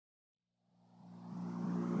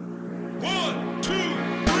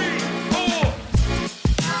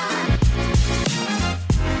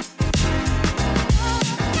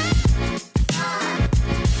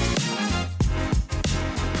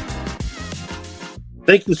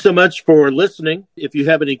Thank you so much for listening. If you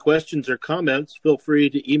have any questions or comments, feel free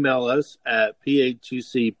to email us at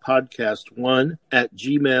PATC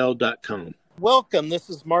Podcast1@gmail.com. Welcome. This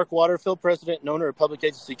is Mark Waterfield, President and owner of Public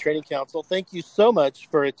Agency Training Council. Thank you so much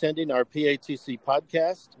for attending our PATC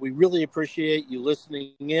podcast. We really appreciate you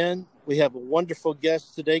listening in. We have a wonderful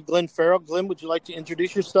guest today, Glenn Ferrell. Glenn, would you like to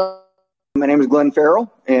introduce yourself? My name is Glenn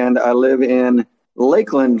Ferrell, and I live in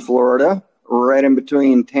Lakeland, Florida, right in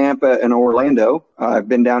between Tampa and Orlando. I've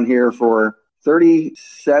been down here for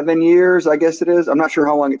 37 years, I guess it is. I'm not sure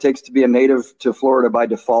how long it takes to be a native to Florida by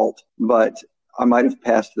default, but I might have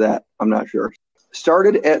passed that. I'm not sure.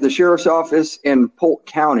 Started at the Sheriff's Office in Polk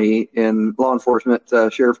County in law enforcement.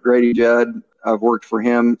 Sheriff Garrity Judd, I've worked for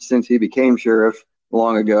him since he became sheriff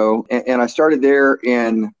long ago. And I started there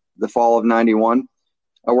in the fall of 91.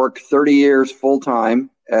 I worked 30 years full-time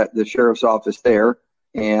at the Sheriff's Office there,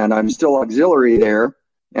 and I'm still auxiliary there.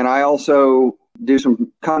 And I also do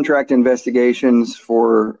some contract investigations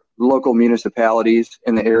for local municipalities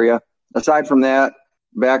in the area. Aside from that,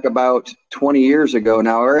 back about 20 years ago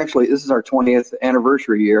now, or actually this is our 20th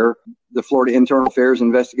anniversary year, the Florida Internal Affairs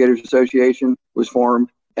Investigators Association was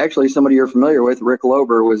formed. Actually, somebody you're familiar with, Rick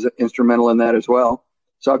Lober, was instrumental in that as well.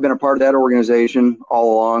 So I've been a part of that organization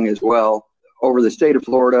all along as well. Over the state of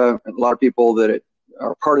Florida, a lot of people that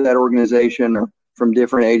are part of that organization are from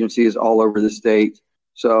different agencies all over the state.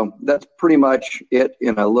 So that's pretty much it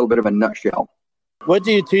in a little bit of a nutshell. What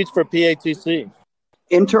do you teach for PATC?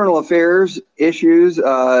 Internal affairs issues.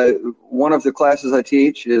 One of the classes I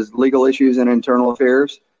teach is legal issues and internal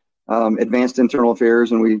affairs, advanced internal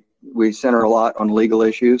affairs, and we center a lot on legal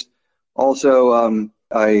issues. Also,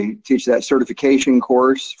 I teach that certification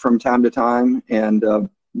course from time to time, and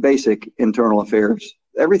basic internal affairs.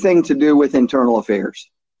 Everything to do with internal affairs.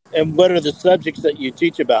 And what are the subjects that you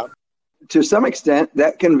teach about? To some extent,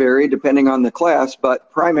 that can vary depending on the class,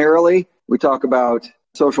 but primarily we talk about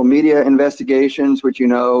social media investigations, which you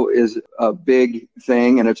know is a big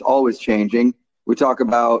thing and it's always changing. We talk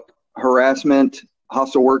about harassment,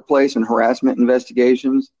 hostile workplace and harassment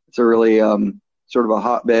investigations. It's a really sort of a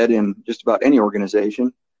hotbed in just about any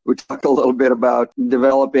organization. We talk a little bit about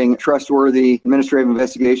developing a trustworthy administrative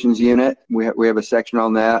investigations unit. We have a section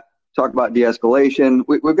on that. Talk about de-escalation.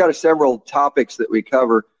 We've got several topics that we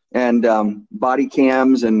cover, and body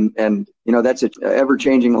cams and you know, that's an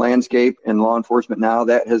ever-changing landscape in law enforcement now.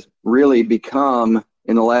 That has really become,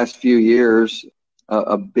 in the last few years,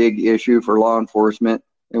 a big issue for law enforcement.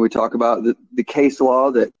 And we talk about the case law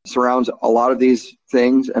that surrounds a lot of these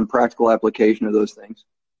things and practical application of those things.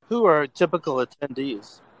 Who are typical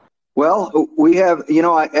attendees? Well, we have, you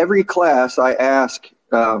know, every class I ask,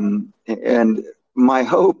 and my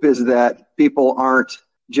hope is that people aren't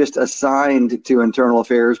just assigned to internal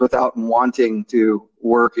affairs without wanting to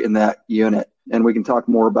work in that unit. And we can talk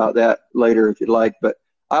more about that later if you'd like. But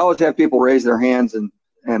I always have people raise their hands and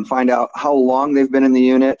find out how long they've been in the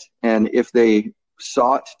unit and if they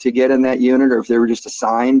sought to get in that unit or if they were just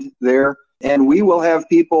assigned there. And we will have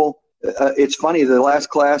people, it's funny, the last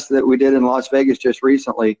class that we did in Las Vegas just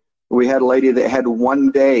recently, we had a lady that had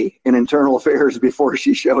 1 day in internal affairs before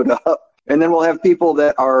she showed up. And then we'll have people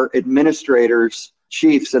that are administrators,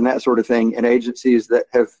 chiefs and that sort of thing in agencies that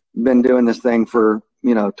have been doing this thing for,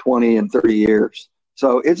 20 and 30 years.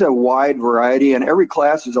 So it's a wide variety, and every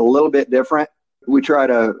class is a little bit different. We try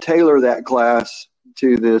to tailor that class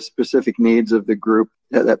to the specific needs of the group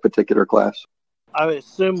at that particular class. I would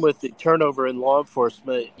assume with the turnover in law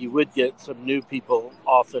enforcement, you would get some new people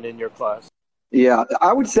often in your class. Yeah,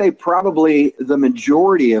 I would say probably the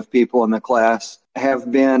majority of people in the class have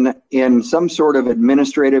been in some sort of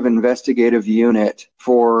administrative investigative unit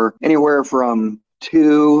for anywhere from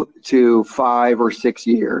 2 to 5 or 6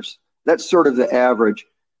 years. That's sort of the average.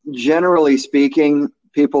 Generally speaking,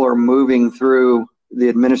 people are moving through the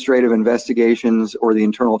administrative investigations or the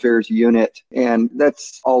internal affairs unit, and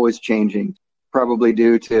that's always changing, probably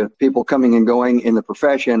due to people coming and going in the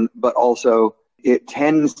profession, but also it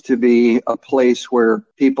tends to be a place where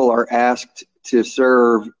people are asked to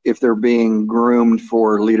serve if they're being groomed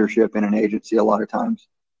for leadership in an agency a lot of times.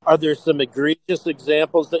 Are there some egregious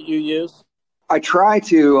examples that you use? I try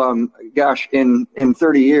to, in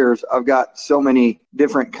 30 years, I've got so many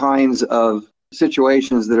different kinds of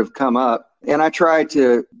situations that have come up. And I try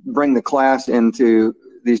to bring the class into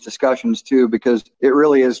these discussions too, because it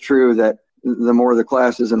really is true that the more the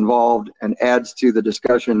class is involved and adds to the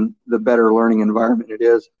discussion, the better learning environment it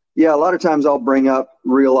is. Yeah, a lot of times I'll bring up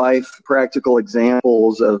real life practical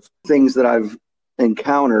examples of things that I've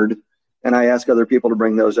encountered, and I ask other people to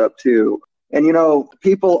bring those up too. And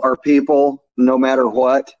people are people no matter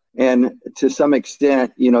what. And to some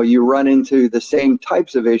extent, you run into the same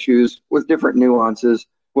types of issues with different nuances,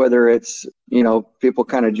 whether it's, people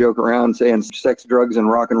kind of joke around saying sex, drugs, and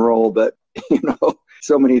rock and roll, but,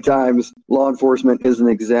 so many times law enforcement isn't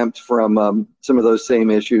exempt from some of those same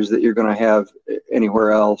issues that you're going to have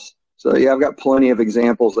anywhere else. So, yeah, I've got plenty of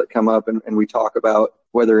examples that come up and we talk about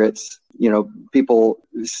whether it's, people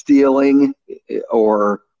stealing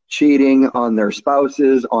or cheating on their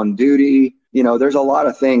spouses on duty. There's a lot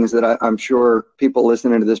of things that I'm sure people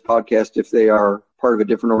listening to this podcast, if they are part of a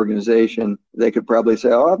different organization, they could probably say,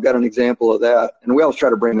 oh, I've got an example of that. And we always try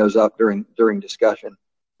to bring those up during discussion.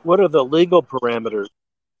 What are the legal parameters?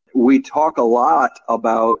 We talk a lot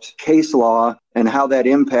about case law and how that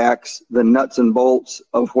impacts the nuts and bolts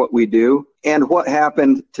of what we do and what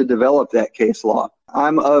happened to develop that case law.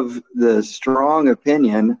 I'm of the strong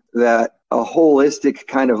opinion that a holistic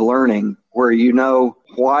kind of learning where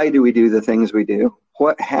why do we do the things we do?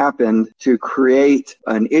 What happened to create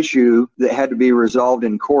an issue that had to be resolved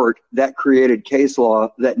in court that created case law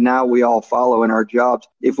that now we all follow in our jobs?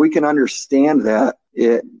 If we can understand that,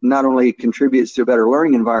 it not only contributes to a better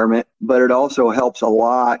learning environment, but it also helps a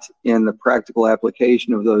lot in the practical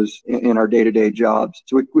application of those in our day-to-day jobs.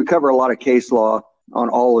 So we cover a lot of case law on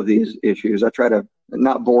all of these issues. I try to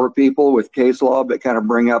not bore people with case law, but kind of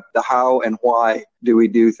bring up the how and why do we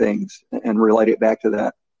do things and relate it back to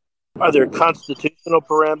that. Are there constitutional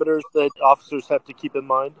parameters that officers have to keep in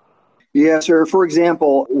mind? Yes, sir. For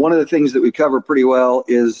example, one of the things that we cover pretty well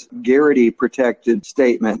is Garrity protected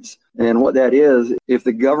statements. And what that is, if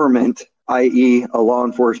the government, i.e. a law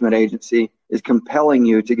enforcement agency, is compelling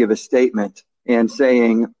you to give a statement and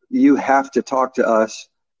saying, you have to talk to us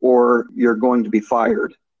or you're going to be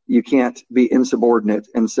fired. You can't be insubordinate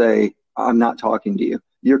and say, I'm not talking to you.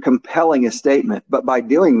 You're compelling a statement. But by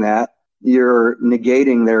doing that, you're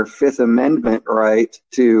negating their Fifth Amendment right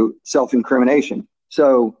to self-incrimination.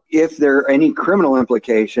 So if there are any criminal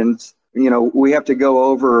implications, we have to go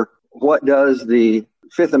over what does the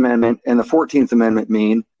Fifth Amendment and the 14th Amendment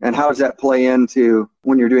mean, and how does that play into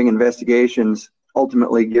when you're doing investigations,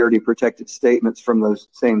 ultimately Garrity protected statements from those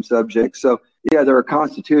same subjects. So yeah, there are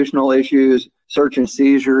constitutional issues, search and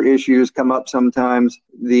seizure issues come up sometimes.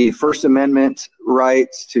 The First Amendment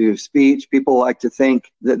rights to speech, people like to think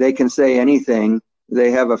that they can say anything.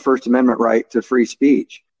 They have a First Amendment right to free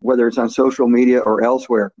speech, whether it's on social media or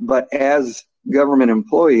elsewhere. But as government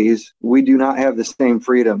employees, we do not have the same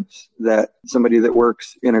freedoms that somebody that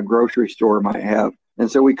works in a grocery store might have.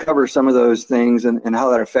 And so we cover some of those things and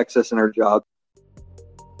how that affects us in our job.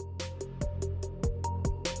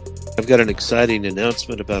 I've got an exciting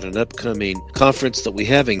announcement about an upcoming conference that we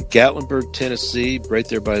have in Gatlinburg, Tennessee, right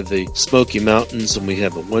there by the Smoky Mountains, and we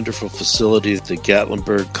have a wonderful facility at the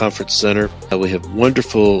Gatlinburg Conference Center. We have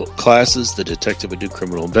wonderful classes, the Detective and New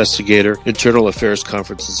Criminal Investigator, Internal Affairs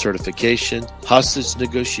Conference and Certification, Hostage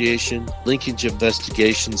Negotiation, Linkage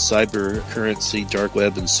Investigation, Cyber Currency, Dark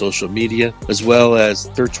Web, and Social Media, as well as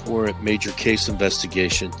Search Warrant Major Case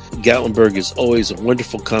Investigation. Gatlinburg is always a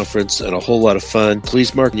wonderful conference and a whole lot of fun.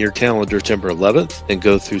 Please mark in your calendar September 11th and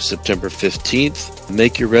go through September 15th.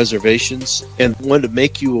 Make your reservations, and want to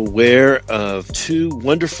make you aware of 2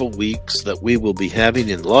 wonderful weeks that we will be having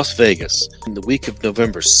in Las Vegas. In the week of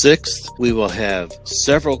November 6th, we will have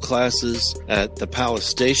several classes at the Palace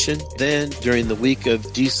Station. Then during the week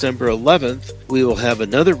of December 11th, we will have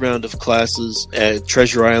another round of classes at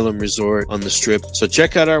Treasure Island Resort on the Strip. So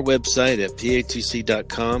check out our website at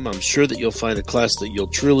patc.com. I'm sure that you'll find a class that you'll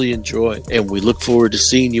truly enjoy, and we look forward to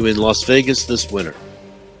seeing you in Las Vegas this winter.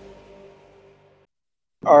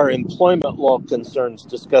 Are employment law concerns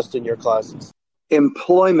discussed in your classes?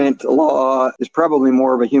 Employment law is probably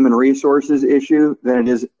more of a human resources issue than it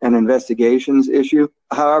is an investigations issue.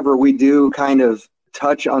 However, we do kind of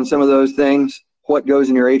touch on some of those things. What goes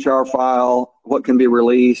in your HR file, what can be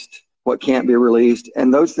released, what can't be released.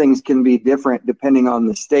 And those things can be different depending on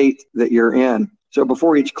the state that you're in. So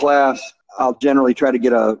before each class, I'll generally try to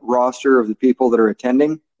get a roster of the people that are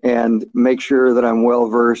attending and make sure that I'm well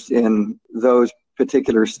versed in those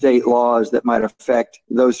particular state laws that might affect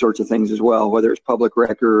those sorts of things as well, whether it's public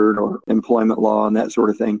record or employment law and that sort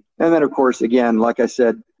of thing. And then, of course, again, like I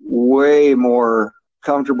said, way more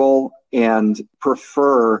comfortable and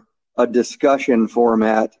prefer a discussion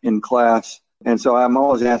format in class. And so I'm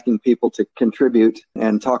always asking people to contribute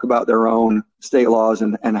and talk about their own state laws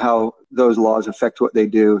and how those laws affect what they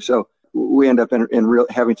do. So we end up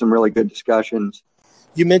having some really good discussions.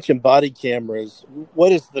 You mentioned body cameras.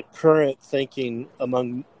 What is the current thinking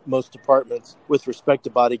among most departments with respect to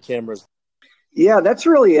body cameras? Yeah, that's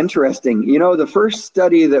really interesting. The first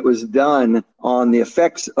study that was done on the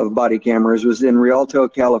effects of body cameras was in Rialto,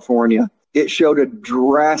 California. It showed a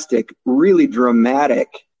drastic, really dramatic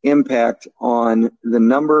impact on the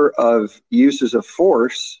number of uses of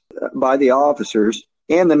force by the officers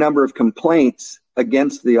and the number of complaints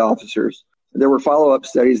against the officers. There were follow-up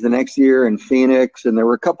studies the next year in Phoenix, and there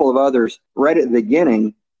were a couple of others right at the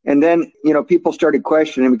beginning. And then, people started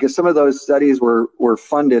questioning because some of those studies were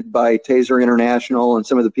funded by Taser International and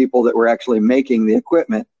some of the people that were actually making the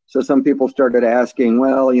equipment. So some people started asking,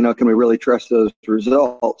 well, can we really trust those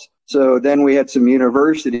results? So then we had some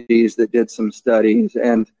universities that did some studies.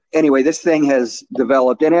 And anyway, this thing has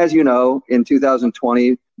developed. And as you know, in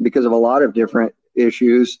 2020, because of a lot of different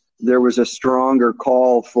issues, there was a stronger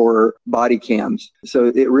call for body cams.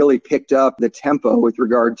 So it really picked up the tempo with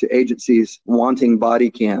regard to agencies wanting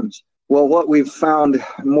body cams. Well, what we've found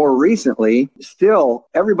more recently, still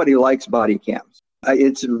everybody likes body cams.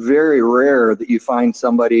 It's very rare that you find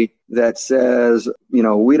somebody that says,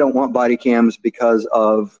 we don't want body cams because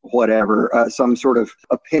of whatever, some sort of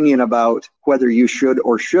opinion about whether you should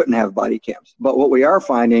or shouldn't have body cams. But what we are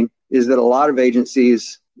finding is that a lot of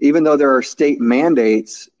agencies, even though there are state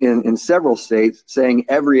mandates in several states saying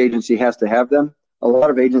every agency has to have them, a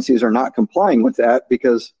lot of agencies are not complying with that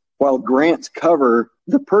because while grants cover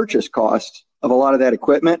the purchase cost of a lot of that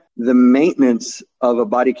equipment, the maintenance of a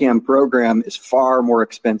body cam program is far more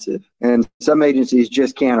expensive. And some agencies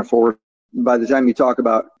just can't afford. By the time you talk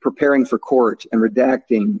about preparing for court and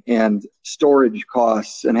redacting and storage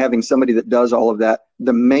costs and having somebody that does all of that,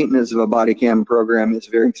 the maintenance of a body cam program is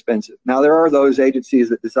very expensive. Now, there are those agencies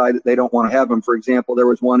that decide that they don't want to have them. For example, there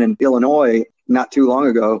was one in Illinois not too long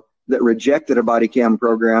ago that rejected a body cam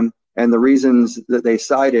program. And the reasons that they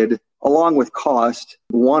cited, along with cost,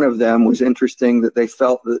 one of them was interesting, that they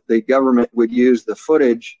felt that the government would use the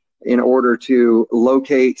footage in order to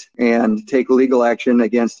locate and take legal action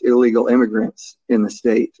against illegal immigrants in the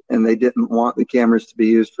state. And they didn't want the cameras to be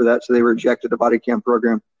used for that, so they rejected the body cam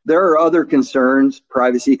program. There are other concerns,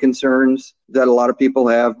 privacy concerns, that a lot of people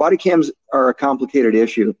have. Body cams are a complicated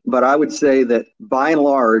issue, but I would say that by and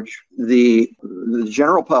large, the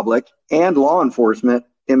general public and law enforcement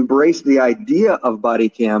embrace the idea of body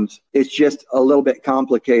cams. It's just a little bit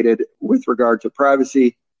complicated with regard to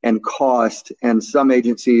privacy and cost, and some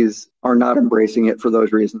agencies are not embracing it for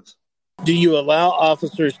those reasons. Do you allow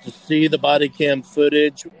officers to see the body cam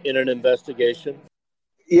footage in an investigation?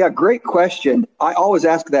 Yeah, great question. I always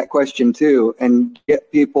ask that question too and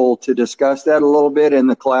get people to discuss that a little bit in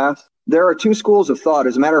the class. There are two schools of thought.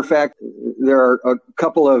 As a matter of fact, there are a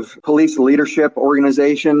couple of police leadership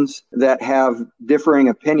organizations that have differing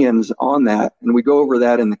opinions on that, and we go over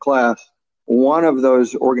that in the class. One of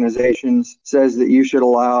those organizations says that you should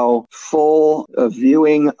allow full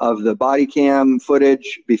viewing of the body cam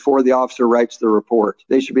footage before the officer writes the report.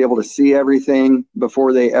 They should be able to see everything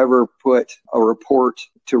before they ever put a report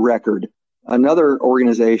to record. Another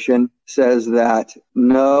organization says that,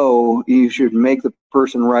 no, you should make the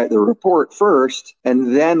person write the report first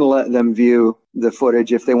and then let them view the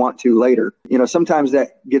footage if they want to later. Sometimes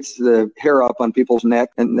that gets the hair up on people's neck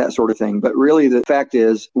and that sort of thing. But really the fact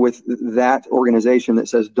is, with that organization that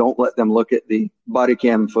says don't let them look at the body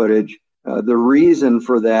cam footage, the reason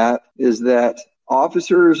for that is that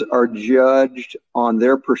officers are judged on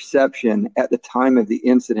their perception at the time of the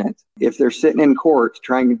incident. If they're sitting in court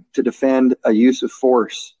trying to defend a use of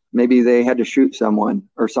force, maybe they had to shoot someone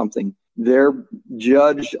or something, they're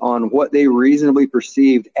judged on what they reasonably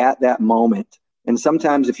perceived at that moment. And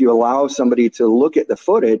sometimes if you allow somebody to look at the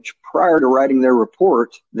footage prior to writing their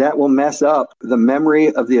report, that will mess up the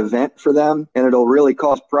memory of the event for them, and it'll really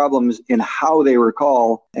cause problems in how they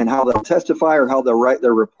recall and how they'll testify or how they'll write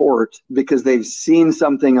their report, because they've seen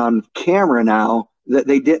something on camera now that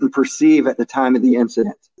they didn't perceive at the time of the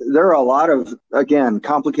incident. There are a lot of, again,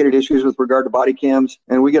 complicated issues with regard to body cams,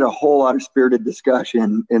 and we get a whole lot of spirited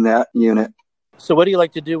discussion in that unit. So what do you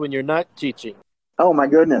like to do when you're not teaching? Oh, my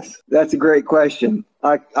goodness. That's a great question.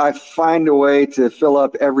 I find a way to fill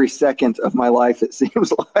up every second of my life, it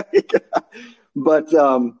seems like. But,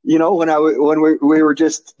 when we were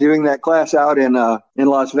just doing that class out in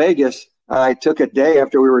Las Vegas, I took a day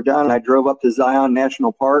after we were done. I drove up to Zion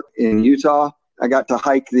National Park in Utah. I got to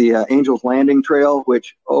hike the Angel's Landing Trail,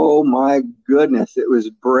 which, oh, my goodness, it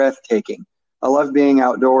was breathtaking. I love being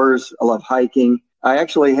outdoors. I love hiking. I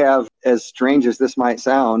actually have, as strange as this might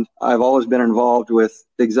sound, I've always been involved with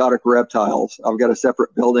exotic reptiles. I've got a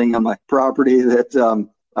separate building on my property that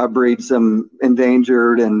I breed some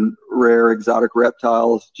endangered and rare exotic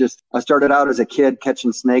reptiles. I started out as a kid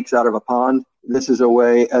catching snakes out of a pond. This is a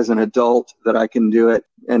way as an adult that I can do it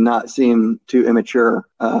and not seem too immature.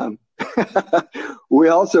 We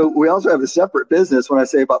also have a separate business. When I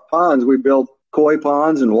say about ponds, we build koi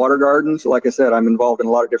ponds and water gardens. Like I said, I'm involved in a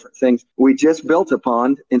lot of different things. We just built a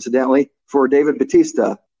pond, incidentally, for David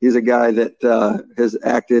Bautista. He's a guy that has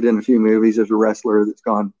acted in a few movies as a wrestler that's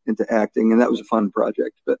gone into acting, and that was a fun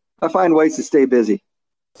project. But I find ways to stay busy.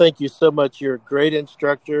 Thank you so much. You're a great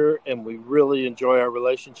instructor, and we really enjoy our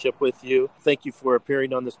relationship with you. Thank you for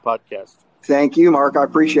appearing on this podcast. Thank you, Mark. I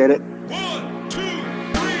appreciate it. 1, 2.